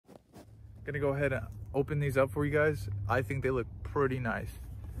Gonna go ahead and open these up for you guys. I think they look pretty nice.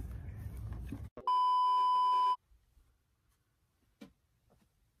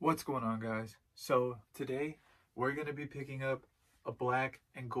 What's going on, guys? So today we're gonna be picking up a black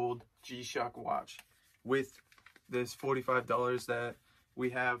and gold G-Shock watch with this $45 that we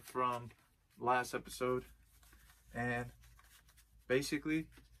have from last episode. And basically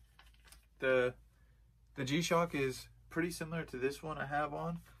the G-Shock is pretty similar to this one I have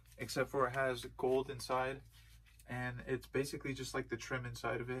on, except for it has gold inside, and it's basically just like the trim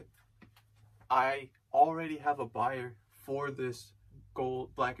inside of it. I already have a buyer for this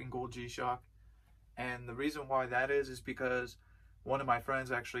black and gold G-Shock, and the reason why that is because one of my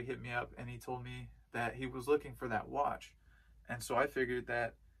friends actually hit me up and he told me that he was looking for that watch, and so I figured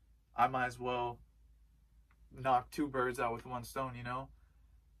that I might as well knock two birds out with one stone, you know.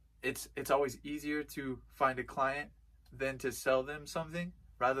 It's always easier to find a client than to sell them something,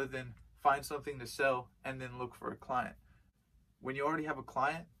 rather than find something to sell and then look for a client. When you already have a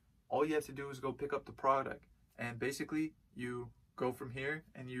client, all you have to do is go pick up the product, and basically you go from here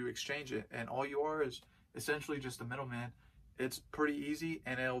and you exchange it, and all you are is essentially just a middleman. It's pretty easy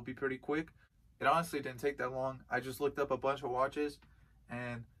and it'll be pretty quick. It honestly didn't take that long. I just looked up a bunch of watches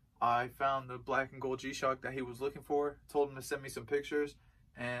and I found the black and gold G-Shock that he was looking for, told him to send me some pictures,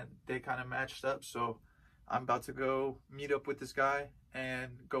 and they kind of matched up. So I'm about to go meet up with this guy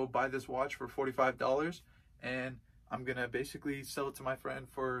and go buy this watch for $45, and I'm gonna basically sell it to my friend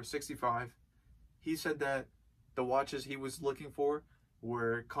for $65. He said that the watches he was looking for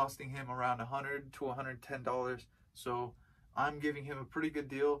were costing him around $100 to $110, so I'm giving him a pretty good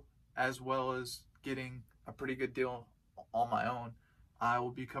deal, as well as getting a pretty good deal on my own. I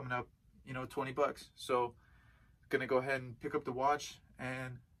will be coming up, you know, 20 bucks. So gonna go ahead and pick up the watch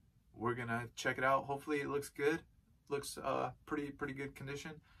and we're gonna check it out. Hopefully it looks good. Looks pretty good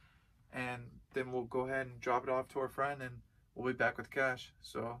condition. And then we'll go ahead and drop it off to our friend and we'll be back with cash.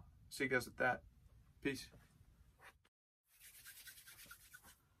 So see you guys with that. Peace.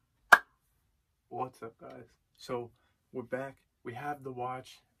 What's up, guys? So we're back. We have the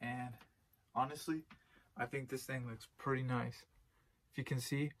watch, and honestly, I think this thing looks pretty nice. If you can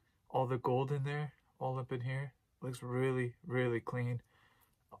see all the gold in there, all up in here, looks really clean.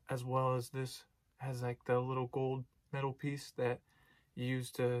 As well as this has like the little gold metal piece that you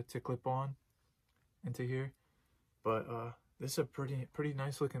use to clip on into here. But this is a pretty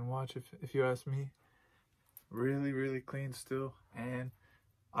nice looking watch, if you ask me. Really clean still. And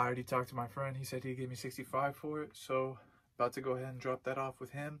I already talked to my friend. He said he'd give me $65 for it, so about to go ahead and drop that off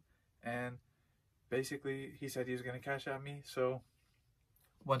with him. And basically he said he was gonna cash out me. So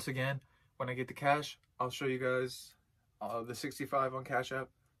once again, when I get the cash, I'll show you guys the $65 on Cash App.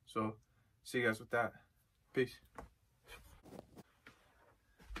 So see you guys with that. Peace.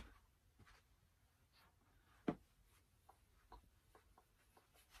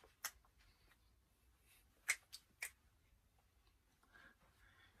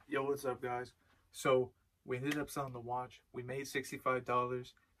 Yo, what's up, guys? So we ended up selling the watch. We made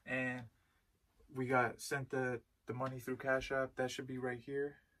 $65, and we got sent the money through Cash App. That should be right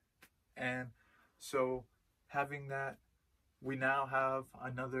here. And so having that, we now have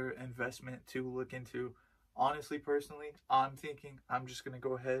another investment to look into. Honestly, personally, I'm thinking I'm just gonna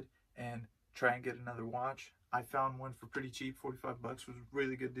go ahead and try and get another watch. I found one for pretty cheap. 45 bucks was a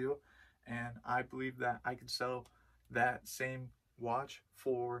really good deal, and I believe that I could sell that same watch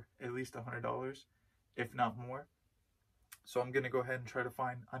for at least $100, if not more. So I'm gonna go ahead and try to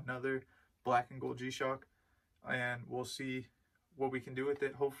find another black and gold G-Shock, and we'll see what we can do with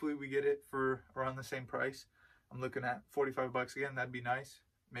it. Hopefully we get it for around the same price. I'm looking at 45 bucks again. That'd be nice.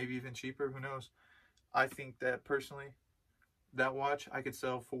 Maybe even cheaper, who knows. I think that personally, that watch I could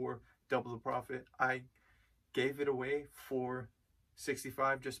sell for double the profit. I gave it away for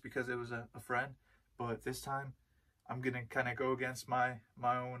 $65 just because it was a friend, but this time I'm gonna kind of go against my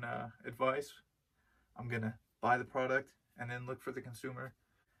own advice. I'm gonna buy the product and then look for the consumer.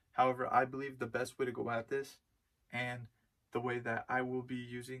 However, I believe the best way to go at this, and the way that I will be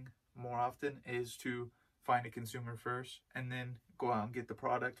using more often, is to find a consumer first and then go out and get the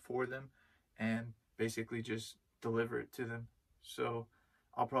product for them and basically just deliver it to them. So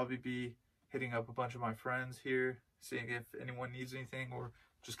I'll probably be hitting up a bunch of my friends here, seeing if anyone needs anything, or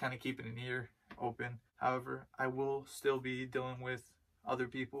just kind of keeping an ear open. However, I will still be dealing with other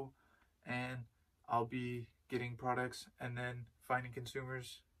people, and I'll be getting products and then finding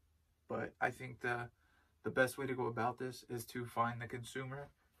consumers. But I think the best way to go about this is to find the consumer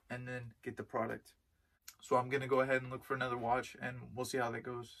and then get the product. So I'm gonna go ahead and look for another watch, and we'll see how that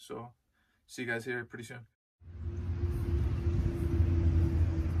goes. So see you guys here pretty soon.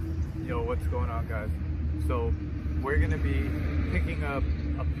 Yo, What's going on, guys? So we're gonna be picking up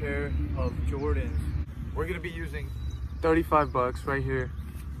a pair of Jordans. We're gonna be using 35 bucks right here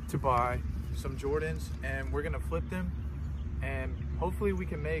to buy some Jordans, and we're gonna flip them, and hopefully we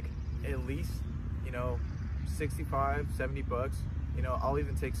can make at least, 65, 70 bucks. I'll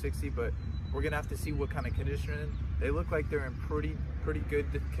even take 60, but we're gonna have to see what kind of condition. They look like they're in pretty good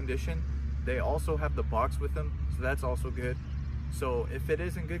condition. They also have the box with them, so that's also good. So if it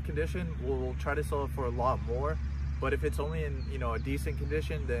is in good condition, we'll try to sell it for a lot more. But if it's only in a decent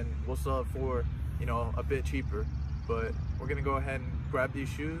condition, then we'll sell it for a bit cheaper. But we're gonna go ahead and grab these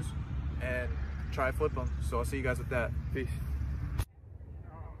shoes and try to flip them. So I'll see you guys with that. Peace.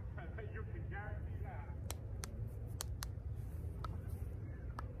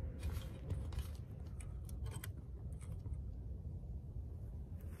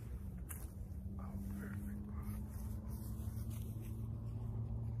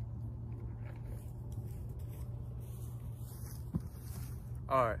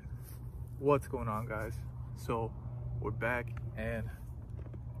 All right, what's going on, guys? So we're back and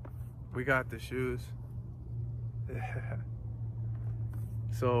we got the shoes.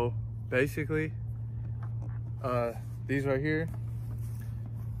 So basically, these right here,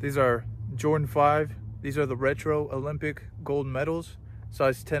 these are Jordan 5. These are the retro Olympic gold medals,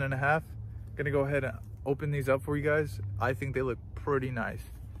 size 10.5. Gonna go ahead and open these up for you guys. I think they look pretty nice.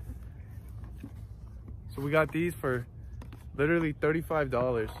 So we got these for literally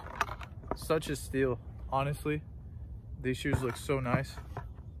 $35. Such a steal, honestly. These shoes look so nice.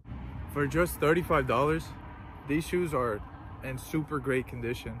 For just $35, these shoes are in super great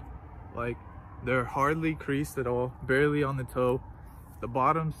condition. Like, they're hardly creased at all, barely on the toe. The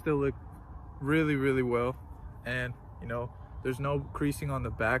bottoms still look really well, and there's no creasing on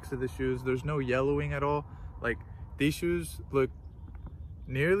the backs of the shoes. There's no yellowing at all. Like, these shoes look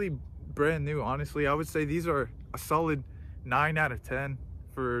nearly brand new. Honestly, I would say these are a solid 9 out of 10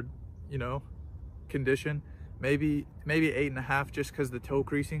 for condition. Maybe 8.5 just because the toe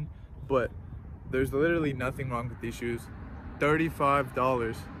creasing, but there's literally nothing wrong with these shoes.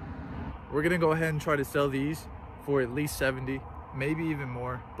 $35. We're gonna go ahead and try to sell these for at least 70, maybe even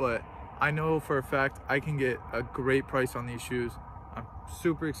more, but I know for a fact I can get a great price on these shoes. I'm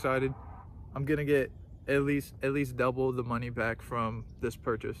super excited. I'm gonna get at least double the money back from this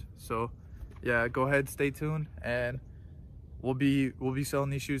purchase. So yeah, go ahead, stay tuned, and we'll be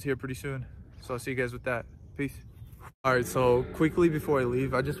selling these shoes here pretty soon. So I'll see you guys with that. Peace. All right, so quickly before I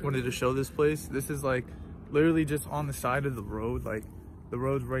leave, I just wanted to show this place. This is like literally just on the side of the road. Like, the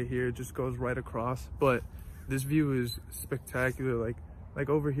road's right here, it just goes right across, but this view is spectacular. Like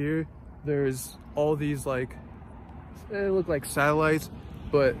over here, there's all these, like, they look like satellites,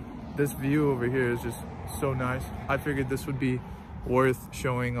 but this view over here is just so nice. I figured this would be worth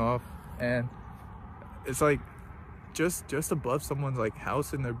showing off, and it's like just above someone's like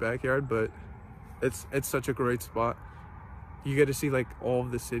house in their backyard, but it's such a great spot. You get to see like all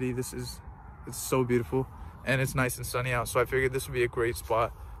of the city. It's so beautiful, and it's nice and sunny out, so I figured this would be a great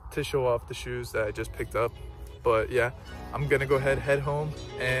spot to show off the shoes that I just picked up. But yeah, I'm gonna go ahead, head home,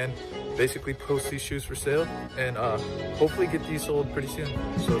 and basically post these shoes for sale, and hopefully get these sold pretty soon.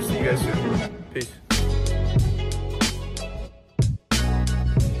 So see you guys soon. Peace.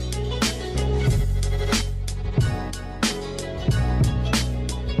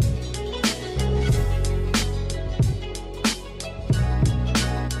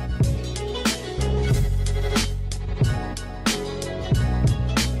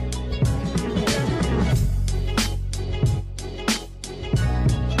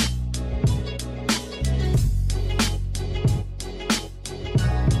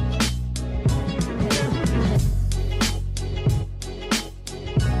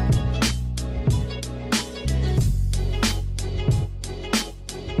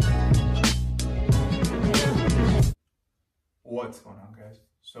 What's going on, guys?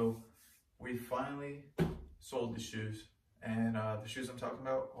 So we finally sold the shoes, and the shoes I'm talking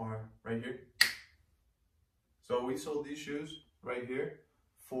about are right here. So we sold these shoes right here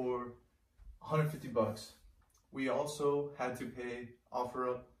for 150 bucks. We also had to pay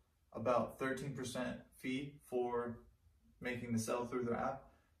OfferUp about 13% fee for making the sell through their app,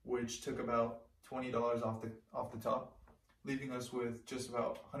 which took about $20 off the top, leaving us with just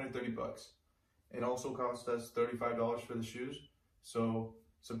about 130 bucks. It also cost us $35 for the shoes, so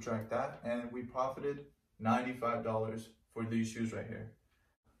subtract that, and we profited $95 for these shoes right here.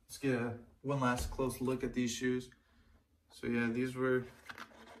 Let's get one last close look at these shoes. So yeah, these were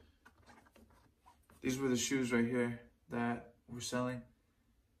the shoes right here that we're selling.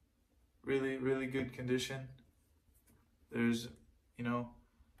 Really good condition. There's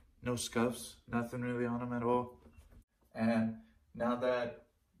no scuffs, nothing really on them at all. And now that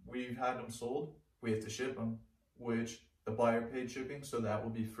we've had them sold, we have to ship them, which the buyer paid shipping, so that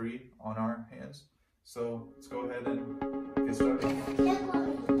will be free on our hands. So let's go ahead and get started.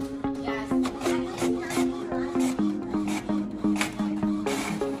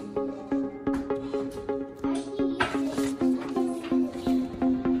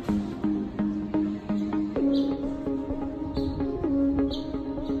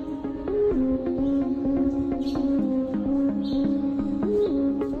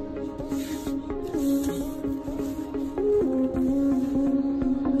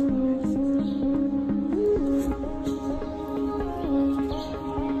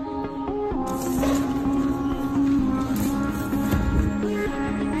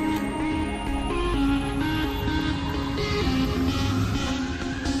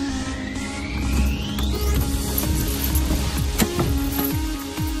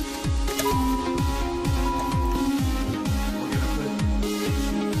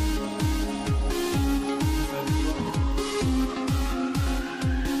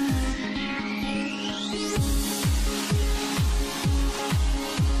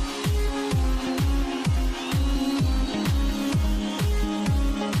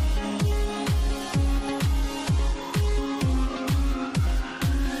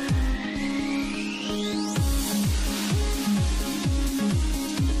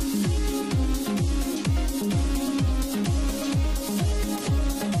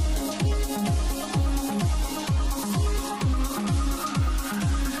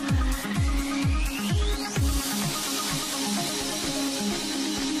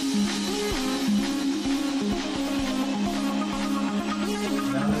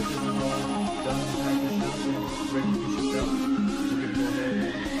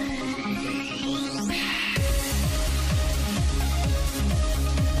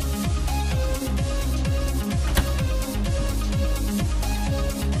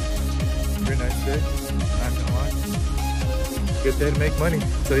 Good day to make money,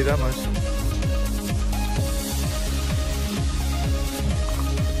 I'll tell you that much.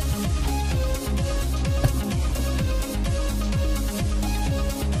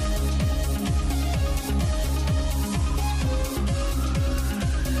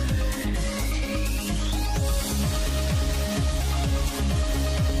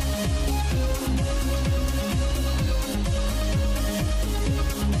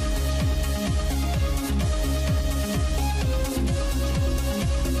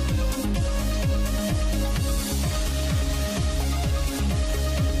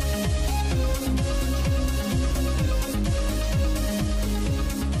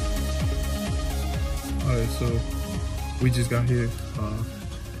 So we just got here.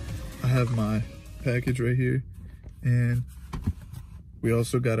 I have my package right here, and we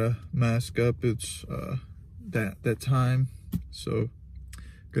also got a mask up. It's that time, so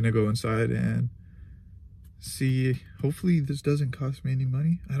gonna go inside and see. Hopefully this doesn't cost me any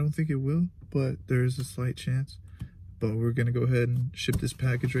money. I don't think it will, but there is a slight chance. But we're gonna go ahead and ship this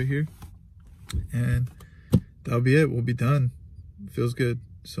package right here, and that'll be it. We'll be done. Feels good.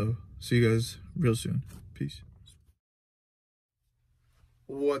 So see you guys real soon. Peace.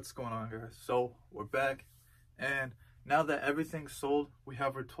 What's going on, guys? So we're back, and now that everything's sold, we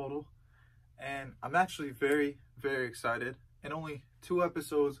have our total, and I'm actually very excited. In only 2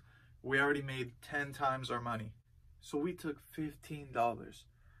 episodes, we already made 10 times our money. So we took $15,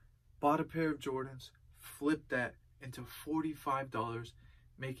 bought a pair of Jordans, flipped that into $45,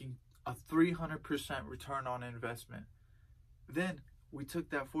 making a 300% return on investment. Then we took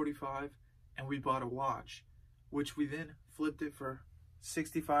that 45 and we bought a watch, which we then flipped it for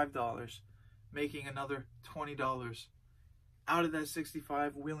 $65, making another $20. Out of that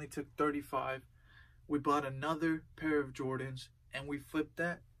 65, we only took 35. We bought another pair of Jordans and we flipped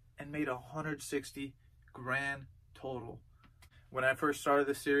that and made 160 grand total. When I first started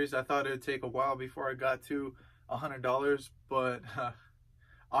the series, I thought it would take a while before I got to $100, but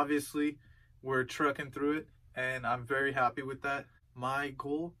obviously we're trucking through it, and I'm very happy with that. My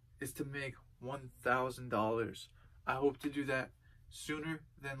goal is to make $1,000. I hope to do that sooner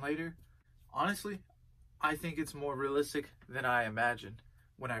than later. Honestly, I think it's more realistic than I imagined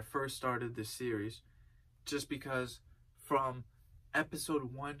when I first started this series, just because from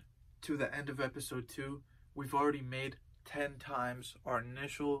episode 1 to the end of episode 2, we've already made 10 times our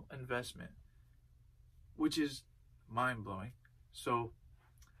initial investment, which is mind-blowing. So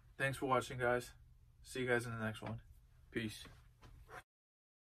thanks for watching, guys. See you guys in the next one. Peace.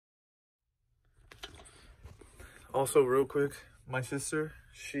 Also, real quick, my sister,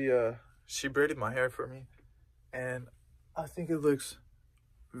 she braided my hair for me, and I think it looks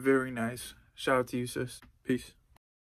Very nice. Shout out to you, sis. Peace.